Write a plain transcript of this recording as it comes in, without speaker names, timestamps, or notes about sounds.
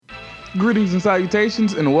Greetings and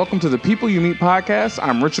salutations, and welcome to the People You Meet podcast.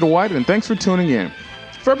 I'm Richard White, and thanks for tuning in.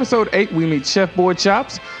 For episode 8, we meet Chef Boi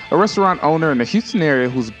Chops, a restaurant owner in the Houston area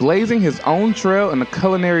who's blazing his own trail in the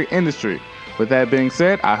culinary industry. With that being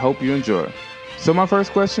said, I hope you enjoy. So my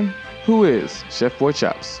first question, who is Chef Boi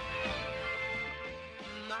Chops?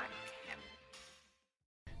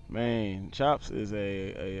 Man, Chops is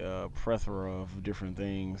a plethora of different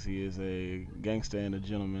things. He is a gangster and a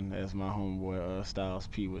gentleman, as my homeboy Styles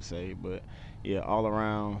P would say. But yeah, all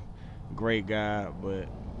around great guy, but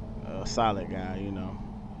a solid guy,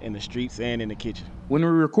 in the streets and in the kitchen. When we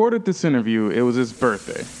recorded this interview, it was his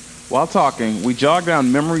birthday. While talking, we jogged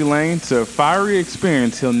down memory lane to a fiery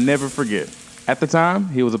experience he'll never forget. At the time,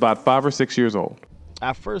 he was about 5 or 6 years old.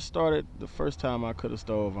 I first started, the first time I cut a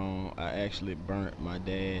stove on, I actually burnt my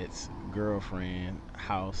dad's girlfriend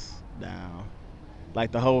house down.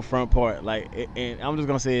 Like the whole front part. And I'm just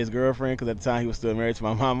going to say his girlfriend because at the time he was still married to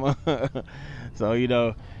my mama. So, he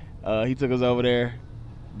took us over there.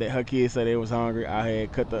 Her kids said they was hungry. I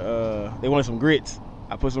had cut they wanted some grits.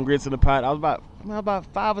 I put some grits in the pot. I was about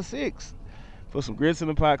 5 or 6. Put some grits in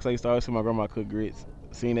the pot because I used to always see my grandma cook grits.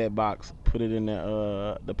 Seen that box, put it in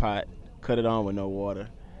the pot. Cut it on with no water.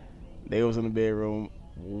 They was in the bedroom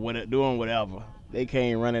doing whatever. They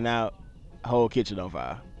came running out. Whole kitchen on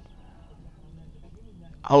fire.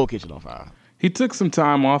 He took some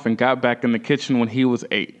time off and got back in the kitchen when he was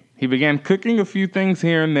 8. He began cooking a few things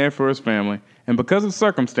here and there for his family, and because of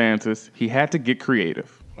circumstances, he had to get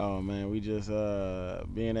creative. Oh man, we just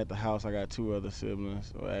being at the house. I got 2 other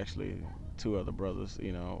siblings, or actually 2 other brothers.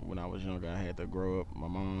 When I was younger, I had to grow up. My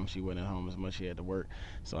mom, she wasn't at home as much. She had to work,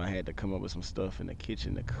 so I had to come up with some stuff in the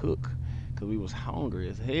kitchen to cook, cause we was hungry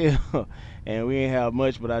as hell, and we didn't have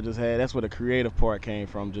much. But that's where the creative part came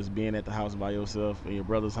from. Just being at the house by yourself, and your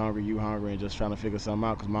brother's hungry, you hungry, and just trying to figure something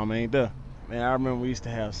out, cause mama ain't there. Man, I remember we used to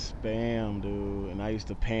have Spam, dude, and I used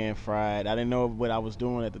to pan fry it. I didn't know what I was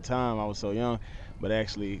doing at the time. I was so young, but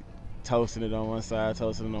actually toasting it on one side,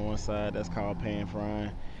 that's called pan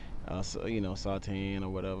frying. Sauteing or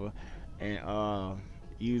whatever. And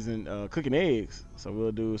using cooking eggs. So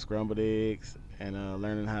we'll do scrambled eggs and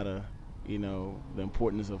learning how to, the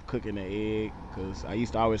importance of cooking the egg, because I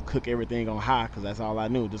used to always cook everything on high because that's all I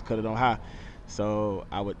knew, just cut it on high. So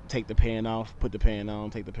I would take the pan off, put the pan on,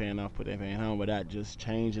 take the pan off, put that pan on, without just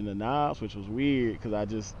changing the knobs, which was weird because I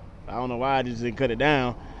don't know why I just didn't cut it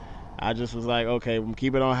down. I just was like, okay, I'm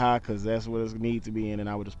keep it on high because that's what it needs to be in, and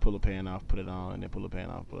I would just pull the pan off, put it on, and then pull the pan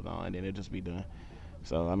off, put it on, and then it'd just be done.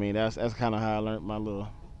 So I mean, that's kind of how I learned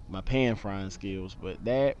my pan frying skills. But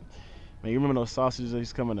man, you remember those sausages that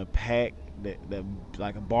used to come in a pack, that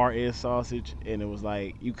like a bar edge sausage, and it was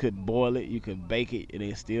like you could boil it, you could bake it, and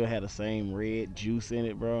it still had the same red juice in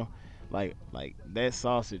it, bro. Like that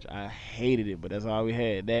sausage, I hated it, but that's all we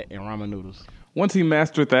had, that and ramen noodles. Once he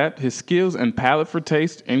mastered that, his skills and palate for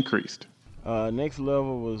taste increased. Next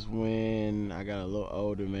level was when I got a little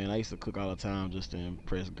older, man. I used to cook all the time just to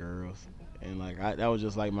impress girls. And that was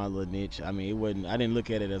just like my little niche. I mean, I didn't look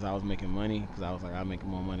at it as I was making money, because I was like, I'm making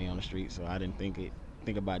more money on the street, so I didn't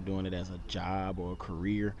think about doing it as a job or a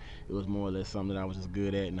career. It was more or less something that I was just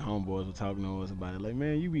good at, and the homeboys were talking to us about it. Like,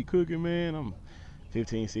 man, you be cooking, man. I'm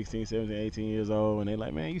 15, 16, 17, 18 years old, and they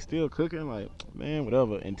like, man, you still cooking? Like, man,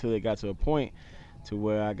 whatever. Until it got to a point to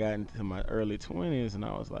where I got into my early 20s, and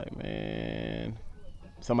I was like, man,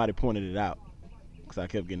 somebody pointed it out, because I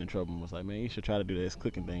kept getting in trouble and was like, man, you should try to do this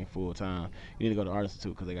cooking thing full time. You need to go to Art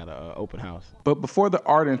Institute because they got an open house. But before the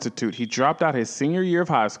Art Institute, he dropped out his senior year of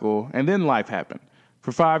high school, and then life happened.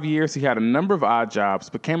 For 5 years, he had a number of odd jobs,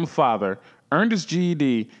 became a father, earned his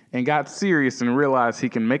GED, and got serious and realized he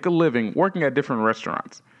can make a living working at different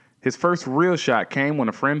restaurants. His first real shot came when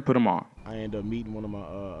a friend put him on. I ended up meeting one of my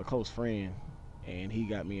a close friend, and he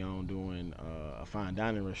got me on doing a fine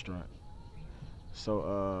dining restaurant.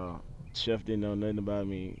 So chef didn't know nothing about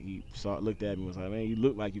me. He looked at me and was like, man, you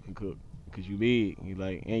look like you can cook because you big. He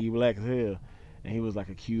like, and you black as hell. And he was like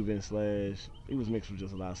a Cuban / he was mixed with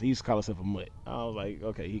just a lot. So he used to call himself a mutt. I was like,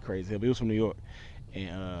 okay, he crazy as hell. But he was from New York.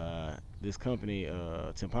 And this company,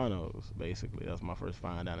 Timpanos, basically, that's my first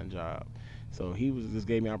fine dining job. So he just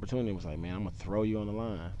gave me an opportunity and was like, man, I'm going to throw you on the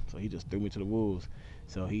line. So he just threw me to the wolves.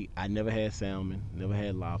 So I never had salmon, never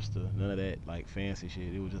had lobster, none of that like fancy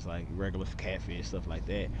shit. It was just like regular catfish, stuff like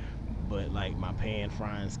that. But like my pan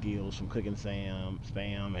frying skills from cooking spam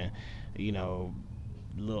and,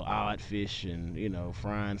 little odd fish and,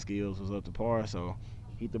 frying skills was up to par. So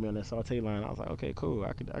he threw me on that saute line. I was like, okay, cool.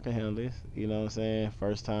 I can handle this. You know what I'm saying?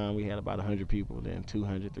 First time we had about 100 people, then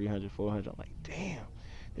 200, 300, 400. I'm like, damn,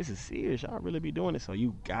 this is serious. Y'all really be doing it. So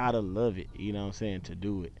you gotta love it, you know what I'm saying, to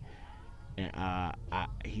do it. And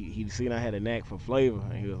he seen I had a knack for flavor,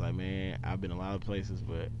 and he was like, man, I've been a lot of places,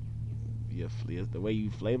 but the way you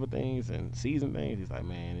flavor things and season things, he's like,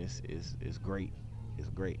 man, it's great. It's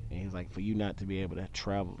great. And he's like, for you not to be able to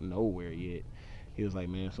travel nowhere yet, he was like,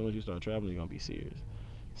 man, as soon as you start traveling, you're gonna be serious.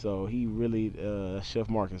 So he really, Chef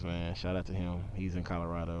Marcus, man, shout out to him. He's in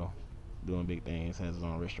Colorado, doing big things, has his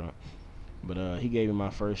own restaurant. But he gave me my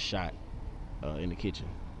first shot in the kitchen,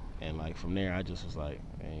 and like from there, I just was like,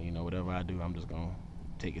 man, whatever I do, I'm just gonna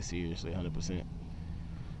take it seriously, 100%.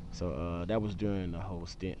 So that was during the whole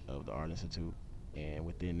stint of the Art Institute, and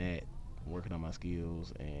within that, working on my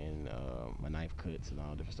skills and my knife cuts and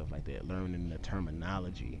all different stuff like that, learning the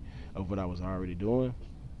terminology of what I was already doing.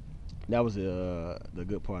 That was the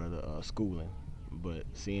good part of the schooling. But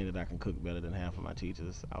seeing that I can cook better than half of my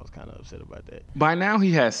teachers, I was kind of upset about that. By now,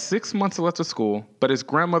 he has 6 months left of school, but his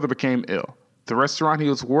grandmother became ill. The restaurant he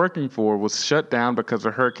was working for was shut down because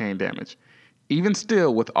of hurricane damage. Even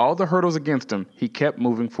still, with all the hurdles against him, he kept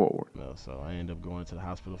moving forward. So I ended up going to the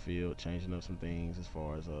hospital field, changing up some things as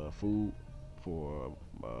far as food for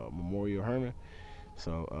Memorial Herman.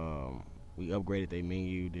 So we upgraded their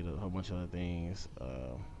menu, did a whole bunch of other things,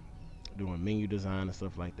 doing menu design and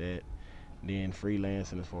stuff like that. Then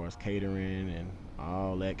freelancing as far as catering and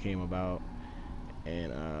all that came about.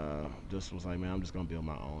 And just was like, man, I'm just gonna build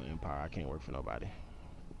my own empire. I can't work for nobody.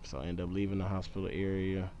 So I ended up leaving the hospital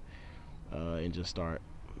area and just start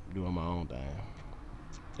doing my own thing.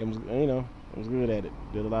 It was, I was good at it.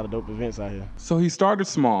 Did a lot of dope events out here. So he started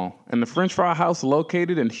small, and the French Fry House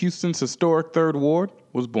located in Houston's historic Third Ward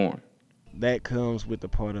was born. That comes with the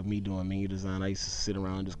part of me doing menu design. I used to sit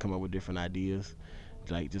around and just come up with different ideas.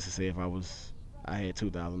 Like just to say if I had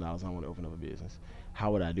 $2,000, I want to open up a business.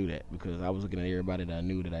 How would I do that? Because I was looking at everybody that I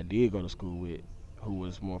knew that I did go to school with, who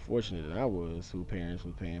was more fortunate than I was, who parents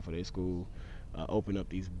were paying for their school, open up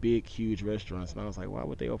these big, huge restaurants. And I was like, why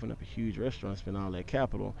would they open up a huge restaurant, spend all that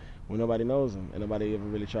capital when nobody knows them and nobody ever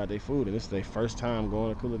really tried their food? And this is their first time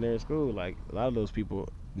going to culinary school. Like a lot of those people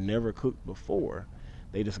never cooked before.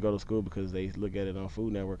 They just go to school because they look at it on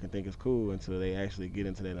Food Network and think it's cool until they actually get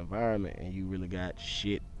into that environment, and you really got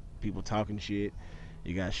shit, people talking shit.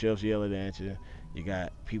 You got chefs yelling at you. You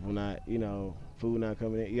got people not, food not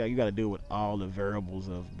coming in. You got to deal with all the variables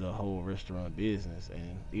of the whole restaurant business.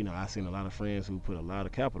 And, I seen a lot of friends who put a lot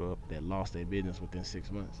of capital up that lost their business within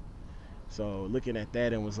 6 months. So looking at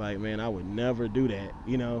that and was like, man, I would never do that.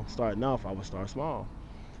 Starting off, I would start small.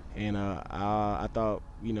 And I thought,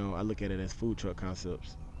 I look at it as food truck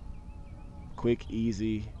concepts. Quick,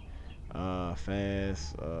 easy,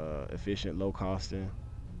 fast, efficient, low costing.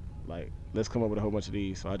 Like, let's come up with a whole bunch of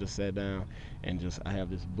these. So I just sat down and I have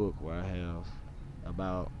this book where I have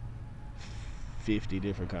about 50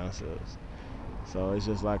 different concepts. So it's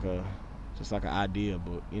just like an idea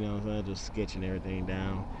book, what I'm saying? Just sketching everything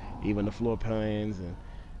down, even the floor plans and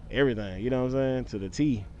everything, what I'm saying, to the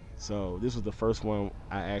T. So this was the first one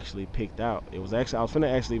I actually picked out. I was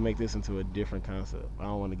finna actually make this into a different concept. I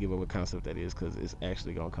don't want to give up what concept that is because it's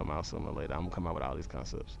actually gonna come out sooner or later. I'm gonna come out with all these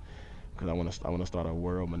concepts because I want to start a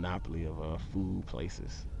world monopoly of food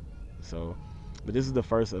places. So, but this is the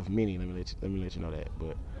first of many. Let me let you know that.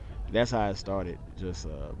 But that's how it started. Just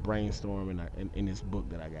brainstorming in this book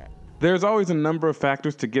that I got. There's always a number of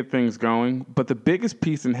factors to get things going, but the biggest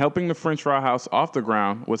piece in helping the French Fry House off the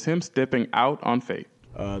ground was him stepping out on faith.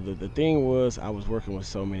 The thing was, I was working with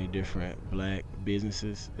so many different black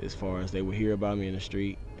businesses as far as they would hear about me in the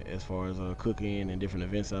street, as far as cooking and different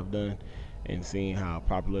events I've done, and seeing how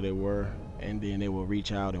popular they were. And then they will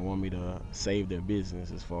reach out and want me to save their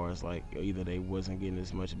business as far as like either they wasn't getting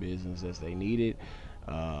as much business as they needed,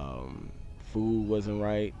 food wasn't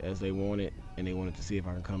right as they wanted, and they wanted to see if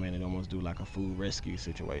I can come in and almost do like a food rescue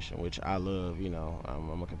situation, which I love.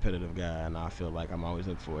 I'm a competitive guy, and I feel like I'm always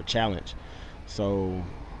looking for a challenge. So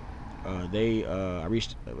I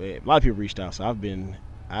reached a lot of people reached out. So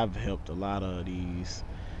I've helped a lot of these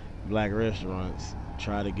black restaurants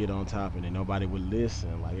try to get on top, and then nobody would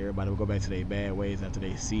listen. Like everybody would go back to their bad ways after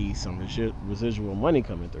they see some residual money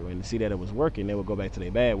coming through, and to see that it was working, they would go back to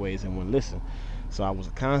their bad ways and wouldn't listen. So I was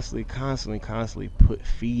constantly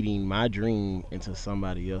feeding my dream into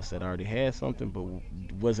somebody else that already had something, but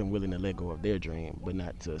wasn't willing to let go of their dream, but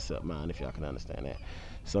not to accept mine, if y'all can understand that.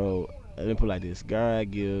 So let me put it like this: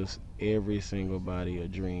 God gives every single body a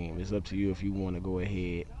dream. It's up to you if you want to go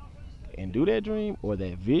ahead and do that dream or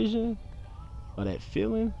that vision or that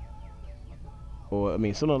feeling, or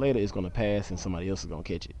sooner or later it's gonna pass and somebody else is gonna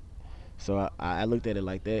catch it. So I looked at it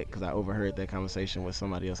like that because I overheard that conversation with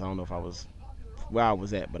somebody else. I don't know if I was where I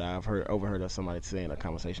was at, but overheard of somebody saying a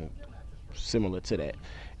conversation similar to that,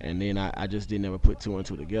 And then I just didn't ever put two and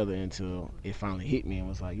two together until it finally hit me and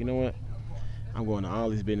was like, you know what? I'm going to all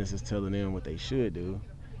these businesses telling them what they should do,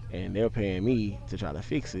 and they're paying me to try to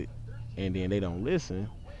fix it, and then they don't listen.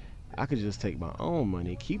 I could just take my own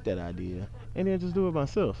money, keep that idea, and then just do it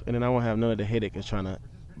myself. And then I won't have none of the headache of trying to,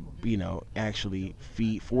 actually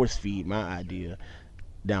force feed my idea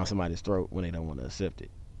down somebody's throat when they don't want to accept it.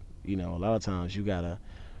 A lot of times you gotta,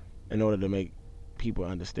 in order to make people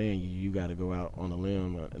understand you, you gotta go out on a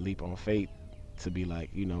limb, a leap on faith, to be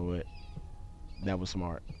like, you know what, that was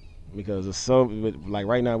smart. Because it's so, like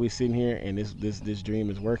right now we sitting here and this dream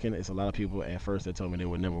is working. It's a lot of people at first that told me that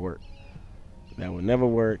would never work. That would never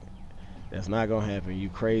work. That's not gonna happen. You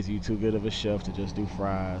crazy. You too good of a chef to just do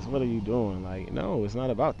fries. What are you doing? Like, no, it's not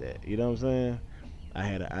about that. You know what I'm saying? I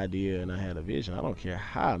had an idea and I had a vision. I don't care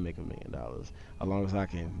how I make $1 million, as long as I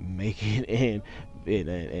can make it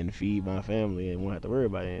and feed my family and won't have to worry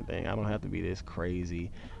about anything. I don't have to be this crazy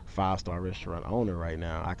 5-star restaurant owner right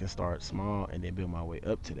now. I can start small and then build my way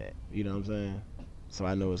up to that. You know what I'm saying? So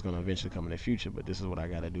I know it's gonna eventually come in the future, but this is what I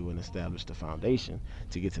gotta do and establish the foundation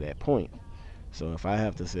to get to that point. So if I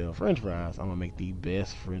have to sell French fries, I'm gonna make the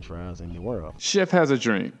best French fries in the world. Chef has a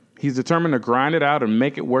dream. He's determined to grind it out and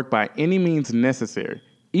make it work by any means necessary,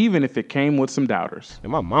 even if it came with some doubters.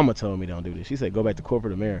 And my mama told me don't do this. She said go back to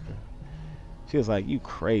corporate America. She was like, you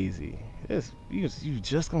crazy. You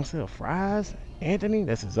just gonna sell fries, Anthony?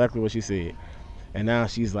 That's exactly what she said. And now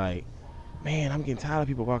she's like, man, I'm getting tired of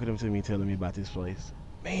people walking up to me telling me about this place.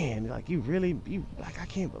 Man, like I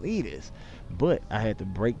can't believe this. But I had to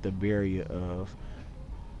break the barrier of,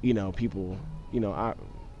 people,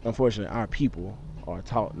 unfortunately our people are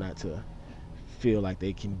taught not to feel like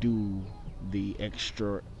they can do the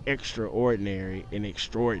extraordinary and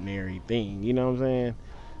extraordinary thing. You know what I'm saying?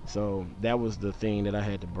 So that was the thing that I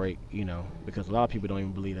had to break, because a lot of people don't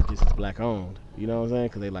even believe that this is black owned. You know what I'm saying?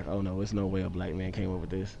 Because they like, oh no, it's no way a black man came up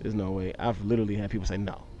with this. There's no way. I've literally had people say,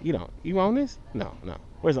 no, you don't. You own this? No.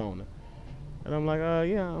 Where's the owner? And I'm like,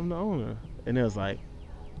 yeah, I'm the owner. And it was like,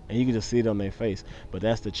 and you can just see it on their face. But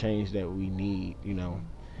that's the change that we need,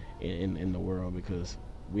 in the world, because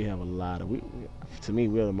we have a lot of, to me,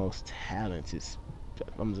 we're the most talented,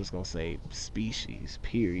 I'm just going to say species,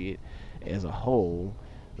 period, as a whole,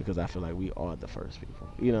 because I feel like we are the first people,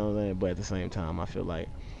 you know what I'm saying? But at the same time, I feel like,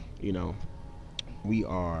 we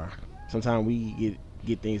are, sometimes we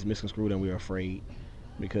get things misconstrued and we're afraid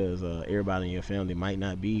because everybody in your family might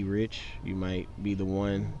not be rich. You might be the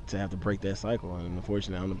one to have to break that cycle, and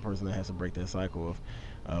unfortunately, I'm the person that has to break that cycle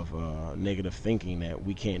of negative thinking that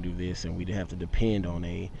we can't do this and we have to depend on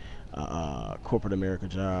a corporate America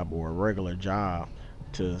job or a regular job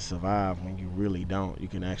to survive, when you really don't. You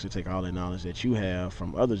can actually take all the knowledge that you have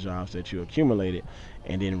from other jobs that you accumulated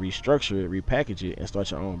and then restructure it, repackage it, and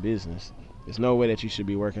start your own business. There's no way that you should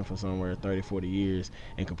be working for somewhere 30, 40 years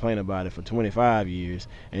and complain about it for 25 years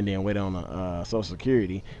and then wait on Social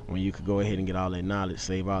Security, when you could go ahead and get all that knowledge,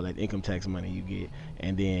 save all that income tax money you get,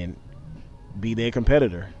 and then be their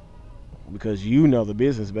competitor, because you know the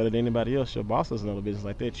business better than anybody else. Your boss doesn't know the business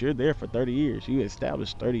like that. You're there for 30 years. You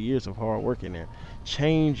established 30 years of hard work in there.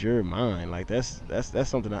 Change your mind. Like that's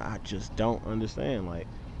something that I just don't understand. Like,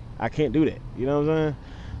 I can't do that. You know what I'm saying?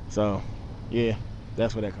 So, yeah,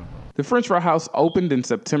 that's where that comes from. The French Fry House opened in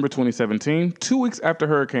September 2017, 2 weeks after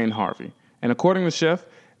Hurricane Harvey. And according to Chef,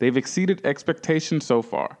 they've exceeded expectations so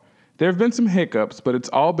far. There have been some hiccups, but it's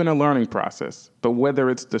all been a learning process. But whether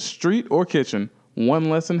it's the street or kitchen, one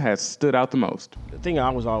lesson has stood out the most. The thing I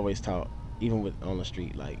was always taught, even with on the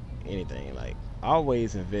street, like anything, like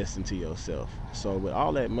always invest into yourself. So with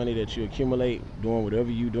all that money that you accumulate doing whatever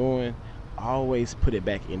you're doing, always put it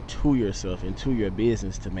back into yourself, into your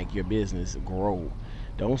business, to make your business grow.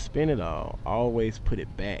 Don't spend it all. Always put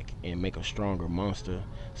it back and make a stronger monster,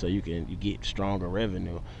 so you get stronger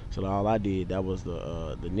revenue. So all I did, that was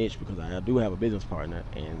the niche, because I do have a business partner,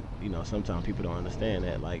 and sometimes people don't understand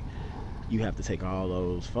that, like, you have to take all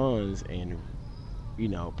those funds and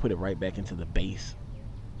put it right back into the base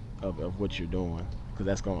of what you're doing, because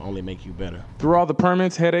that's going to only make you better. Through all the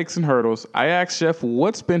permits, headaches, and hurdles, I asked Chef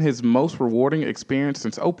what's been his most rewarding experience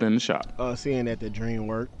since opening the shop. Seeing that the dream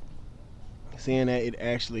worked. Seeing that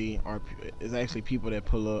it's actually people that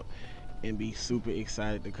pull up and be super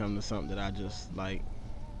excited to come to something that I just like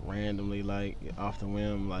randomly, like off the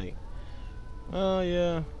whim, like, oh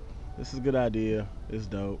yeah, this is a good idea, it's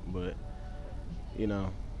dope, but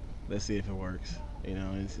let's see if it works.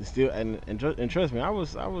 It's still, and trust me, I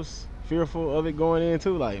was fearful of it going in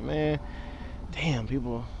too, like, man, damn,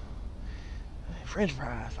 people, French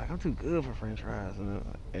fries, like, I'm too good for French fries,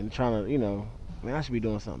 and trying to, man, I should be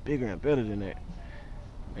doing something bigger and better than that.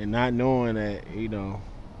 And not knowing that,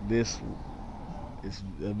 this is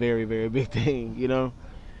a very, very big thing, you know.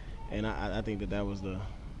 And I think that was the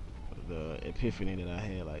epiphany that I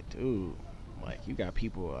had. Like, dude, like you got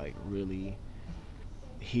people like really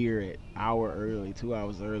here at hour early, 2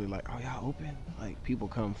 hours early. Like, oh y'all open? Like people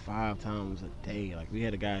come 5 times a day. Like we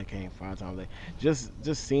had a guy that came 5 times a day.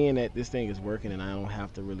 Just seeing that this thing is working and I don't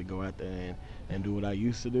have to really go out there and do what I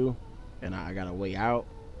used to do, and I got a way out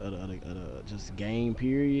of the just game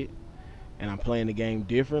period, and I'm playing the game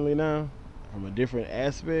differently now from a different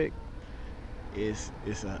aspect. It's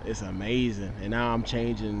amazing, and now I'm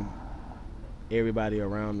changing everybody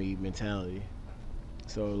around me mentality.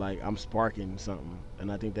 So like I'm sparking something,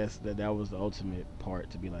 and I think that was the ultimate part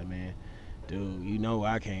to be like, man, dude, you know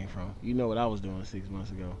where I came from. You know what I was doing 6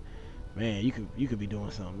 months ago. Man, you could be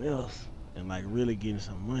doing something else, and like really getting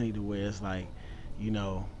some money to where it's like, you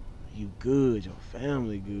know, you good, your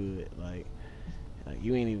family good, like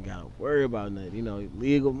you ain't even gotta worry about nothing. You know,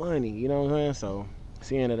 legal money. You know what I'm saying? So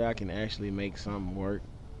seeing that I can actually make something work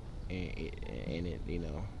and it, you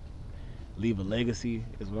know, leave a legacy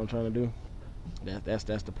is what I'm trying to do. That's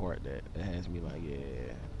the part that has me like,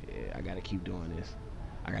 yeah, I gotta keep doing this.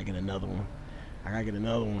 I gotta get another one. I gotta get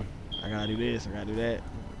another one. I gotta do this. I gotta do that.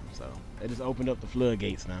 So it just opened up the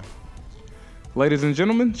floodgates now. Ladies and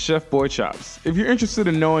gentlemen, Chef Boi Chops. If you're interested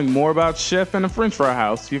in knowing more about Chef and the French Fry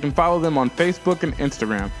House, you can follow them on Facebook and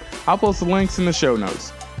Instagram. I'll post the links in the show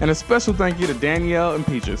notes. And a special thank you to Danielle and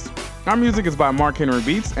Peaches. Our music is by Mark Henry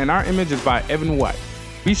Beats, and our image is by Evan White.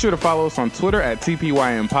 Be sure to follow us on Twitter at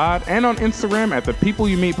TPYMPod and on Instagram at The People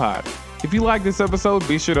You Meet Pod. If you like this episode,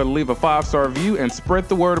 be sure to leave a 5-star review and spread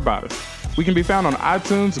the word about us. We can be found on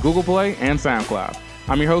iTunes, Google Play, and SoundCloud.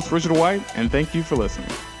 I'm your host, Richard White, and thank you for listening.